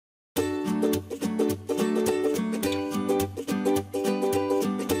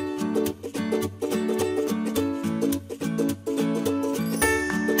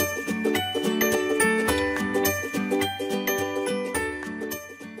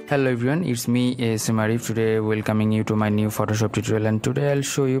Hello everyone, it's me ASM Arif. Today welcoming you to my new Photoshop tutorial, and today I'll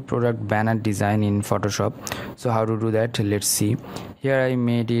show you product banner design in Photoshop. So how to do that, let's see. Here I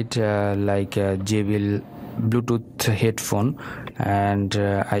made it like a JBL Bluetooth headphone, and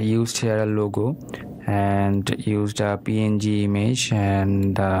I used here a logo and used a PNG image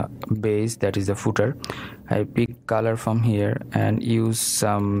and the base, that is the footer. I pick color from here and use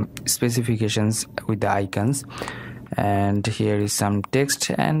some specifications with the icons, and here is some text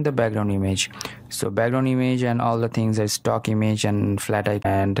and the background image. So background image and all the things are stock image and flat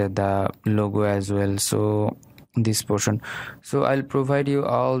icon and the logo as well. So this portion, so I'll provide you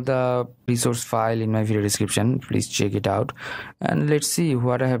all the resource file in my video description. Please check it out and let's see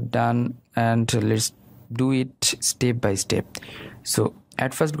what I have done, and let's do it step by step. So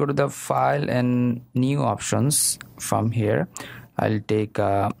at first, go to the file and new options. From here I'll take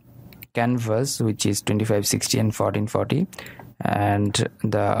a canvas which is 2560 and 1440, and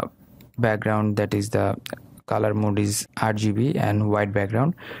the background, that is the color mode, is RGB and white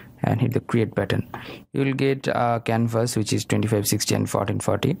background, and hit the create button. You will get a canvas which is 2560 and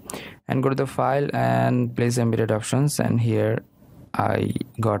 1440, and go to the file and place embedded options, and here I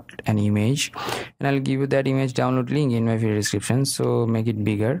got an image, and I'll give you that image download link in my video description. So make it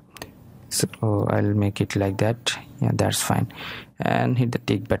bigger, so I'll make it like that. Yeah, that's fine, and hit the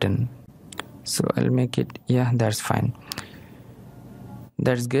tick button. So I'll make it, yeah, that's fine,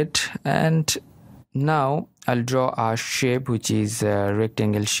 that's good. And now I'll draw a shape which is a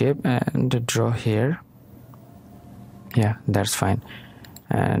rectangle shape, and draw here. Yeah, that's fine,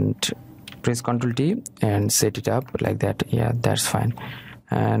 and press Ctrl T and set it up like that. Yeah, that's fine.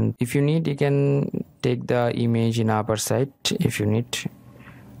 And if you need, you can take the image in upper side if you need,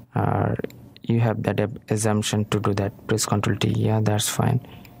 or you have that assumption to do that. Press Ctrl T. Yeah, that's fine.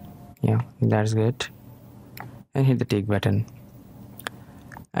 Yeah, that's good, and hit the tick button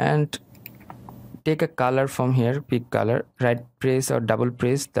and take a color from here. Pick color, right press or double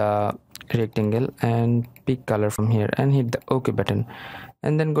press the rectangle and pick color from here, and hit the OK button,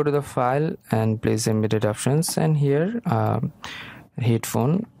 and then go to the file and place embedded options, and here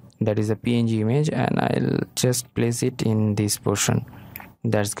headphone, that is a PNG image, and I'll just place it in this portion.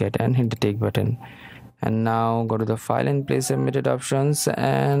 That's good, and hit the tick button. And now go to the file and place embedded options,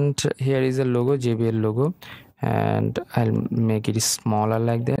 and here is a logo, JBL logo, and I'll make it smaller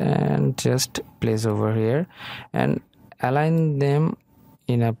like that, and just place over here and align them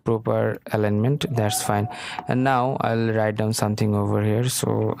in a proper alignment. That's fine. And now I'll write down something over here.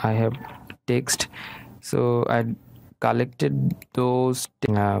 So I have text, so I collected those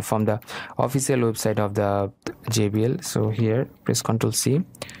from the official website of the JBL. So here press Ctrl C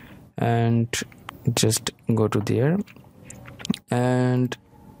and just go to there and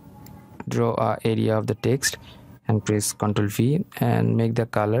draw a area of the text, and press Ctrl V and make the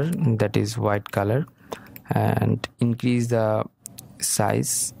color, that is white color, and increase the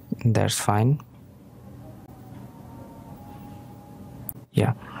size. That's fine.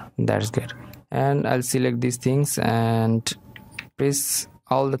 Yeah, that's good. And I'll select these things and press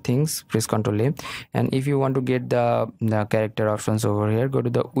all the things, press Ctrl A. And if you want to get the character options over here, go to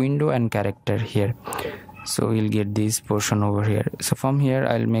the window and character here. So you'll get this portion over here. So from here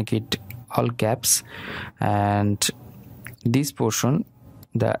I'll make it all caps, and this portion,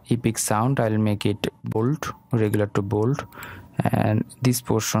 the epic sound, I'll make it bold, regular to bold, and this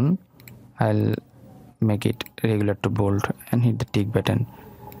portion I'll make it regular to bold, and hit the tick button.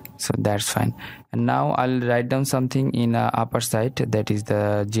 So that's fine. And now I'll write down something in upper side, that is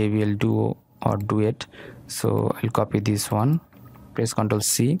the JBL Duo or Duet. So I'll copy this one, press Ctrl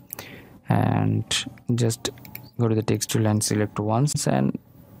C and just go to the text tool and select once, and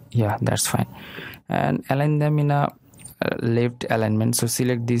yeah, that's fine, and align them in a left alignment. So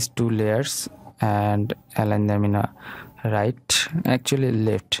select these two layers and align them in a right, actually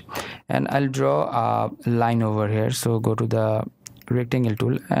left, and I'll draw a line over here. So go to the rectangle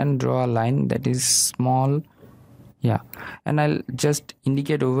tool and draw a line that is small. Yeah, and I'll just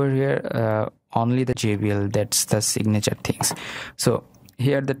indicate over here only the JBL, that's the signature things. So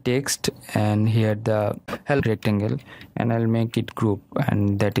here the text, and here the help rectangle, and I'll make it group,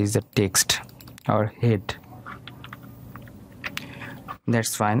 and that is the text or head.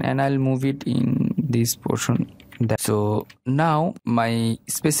 That's fine, and I'll move it in this portion. So now my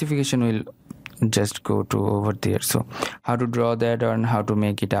specification will just go to over there. So how to draw that and how to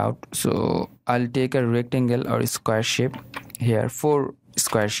make it out. So I'll take a rectangle or a square shape here, 4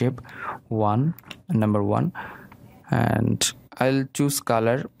 square shape, number 1, and I'll choose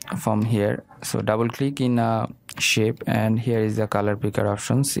color from here. So double click in a shape, and here is the color picker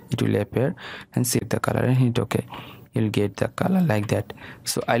options. It will appear, and set the color and hit OK. you'll get the color like that.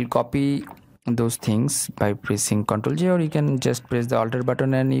 So I'll copy those things by pressing Ctrl J, or you can just press the Alt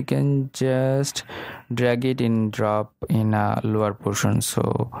button and you can just drag it in, drop in a lower portion.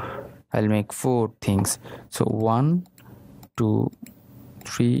 So I'll make 4 things, so 1 2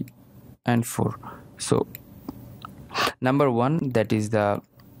 3 and 4. So number 1, that is the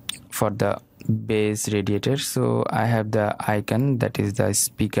for the bass radiator. So I have the icon, that is the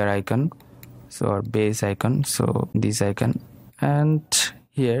speaker icon, so or bass icon, so this icon, and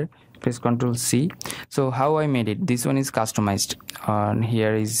here press Ctrl C. So how I made it, this one is customized, and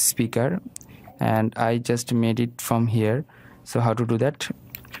here is speaker, and I just made it from here. So how to do that?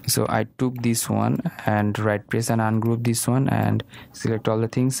 So I took this one and right press and ungroup this one and select all the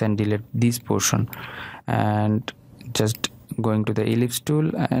things and delete this portion, and just going to the ellipse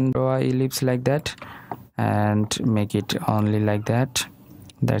tool and draw an ellipse like that and make it only like that.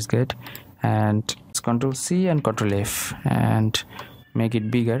 That's good. And Ctrl C and Ctrl F and make it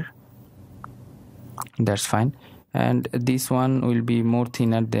bigger. That's fine. And this one will be more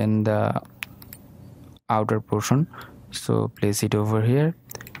thinner than the outer portion, so place it over here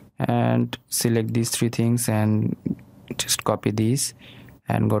and select these 3 things and just copy these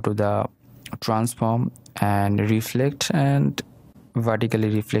and go to the transform and reflect and vertically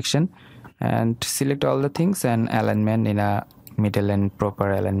reflection and select all the things and alignment in a middle and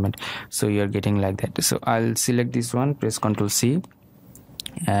proper alignment, so you're getting like that. So I'll select this one, press Ctrl C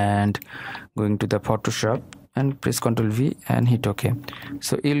and going to the Photoshop and press Ctrl V and hit OK.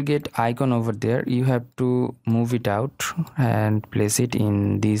 So you'll get icon over there. You have to move it out and place it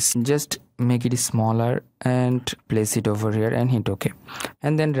in this, just make it smaller and place it over here and hit OK.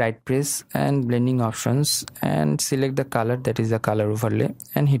 And then right press and blending options and select the color, that is the color overlay,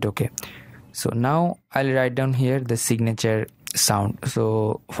 and hit OK. So now I'll write down here the signature sound.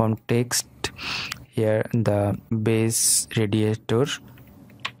 So from text here, the bass radiator,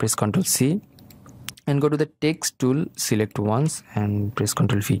 press Ctrl C and go to the text tool, select once and press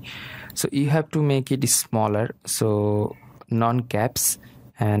Ctrl V. So you have to make it smaller, so non-caps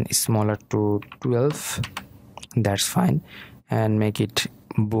and smaller to 12, that's fine, and make it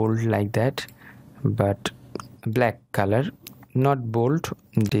bold like that, but black color, not bold,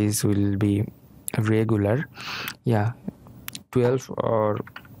 this will be regular. Yeah, 12 or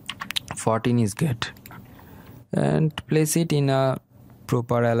 14 is good, and place it in a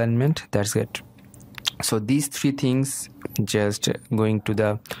proper alignment. That's it. So these 3 things, just going to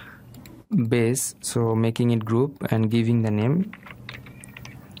the base, so making it group and giving the name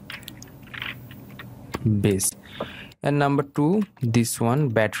base. And number 2, this one,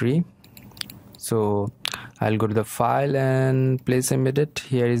 battery. So I'll go to the file and place embedded.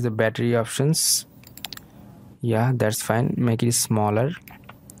 Here is the battery options. Yeah, that's fine. Make it smaller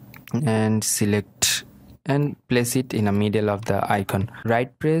and select and place it in the middle of the icon.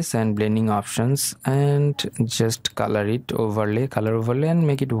 Right press and blending options and just color it, overlay, color overlay, and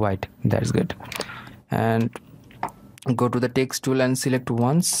make it white. That's good. And go to the text tool and select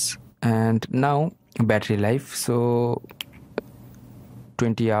once. And now battery life, so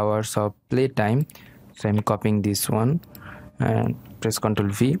 20 hours of play time. So I'm copying this one and press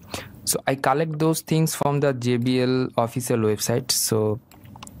Ctrl V. So I collect those things from the JBL official website, so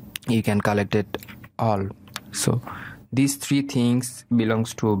you can collect it all. So these 3 things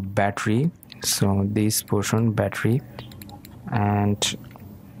belongs to battery, so this portion battery and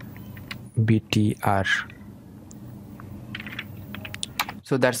BTR.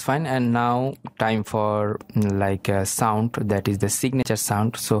 So that's fine. And now time for like a sound, that is the signature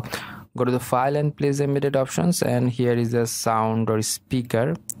sound. So go to the file and place embedded options, and here is the sound or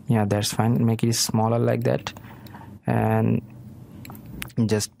speaker. Yeah, that's fine. Make it smaller like that and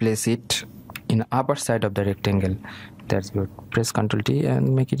just place it in upper side of the rectangle. That's good. Press Ctrl T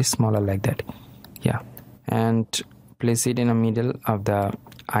and make it smaller like that. Yeah, and place it in the middle of the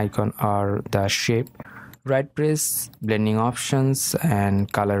icon or the shape. Right press, blending options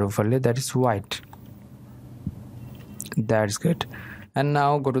and color overlay, that is white. That's good. And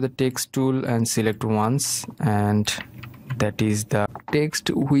now go to the text tool and select once, and that is the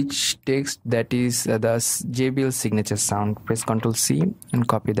text, which text, that is the JBL signature sound. Press Ctrl C and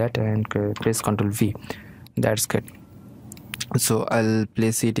copy that and press Ctrl V. That's good. So I'll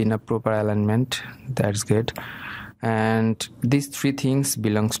place it in a proper alignment. That's good. And these 3 things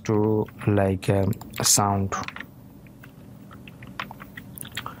belongs to like a sound.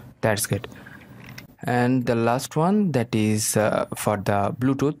 That's good. And the last one, that is for the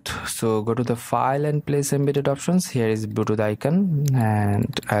Bluetooth. So go to the file and place embedded options. Here is Bluetooth icon,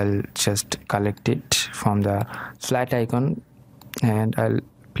 and I'll just collect it from the flat icon and I'll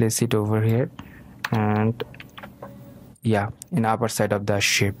place it over here and in upper side of the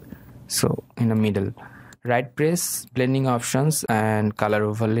shape, so in the middle. Right press, blending options and color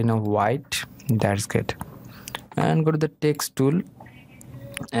overlay in a white. That's good. And go to the text tool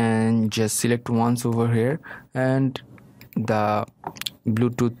and just select once over here, and the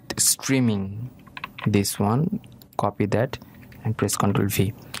Bluetooth streaming, this one, copy that and press Ctrl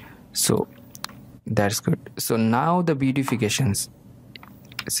V. So that's good. So now the beautifications,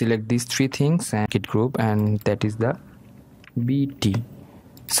 select these three things and hit group, and that is the BT.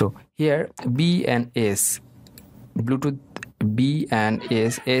 So here B and S, Bluetooth B and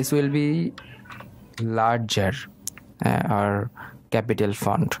S will be larger or capital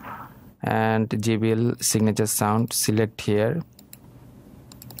font, and JBL signature sound, select here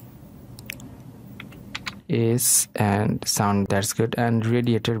S and sound, that's good. And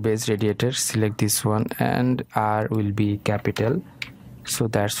radiator, base radiator, select this one, and R will be capital, so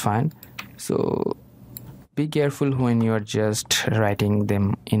that's fine. So be careful when you are just writing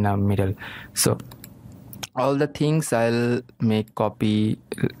them in a middle. So all the things I'll make copy,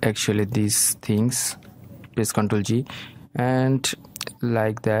 actually these things, press Ctrl G, and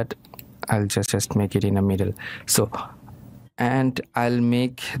like that I'll just make it in the middle. So and I'll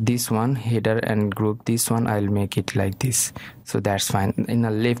make this one header and group, this one I'll make it like this, so that's fine, in a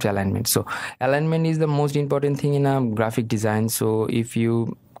left alignment. So alignment is the most important thing in a graphic design, so if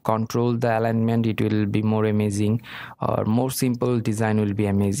you control the alignment, it will be more amazing, or more simple design will be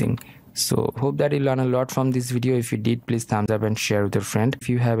amazing. So hope that you learn a lot from this video. If you did, please thumbs up and share with your friend. If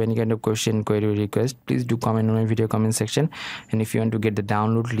you have any kind of question, query, request, please do comment on my video comment section. And if you want to get the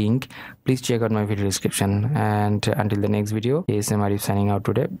download link, please check out my video description. And until the next video, ASM Arif signing out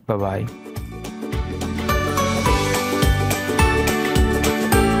today. Bye bye.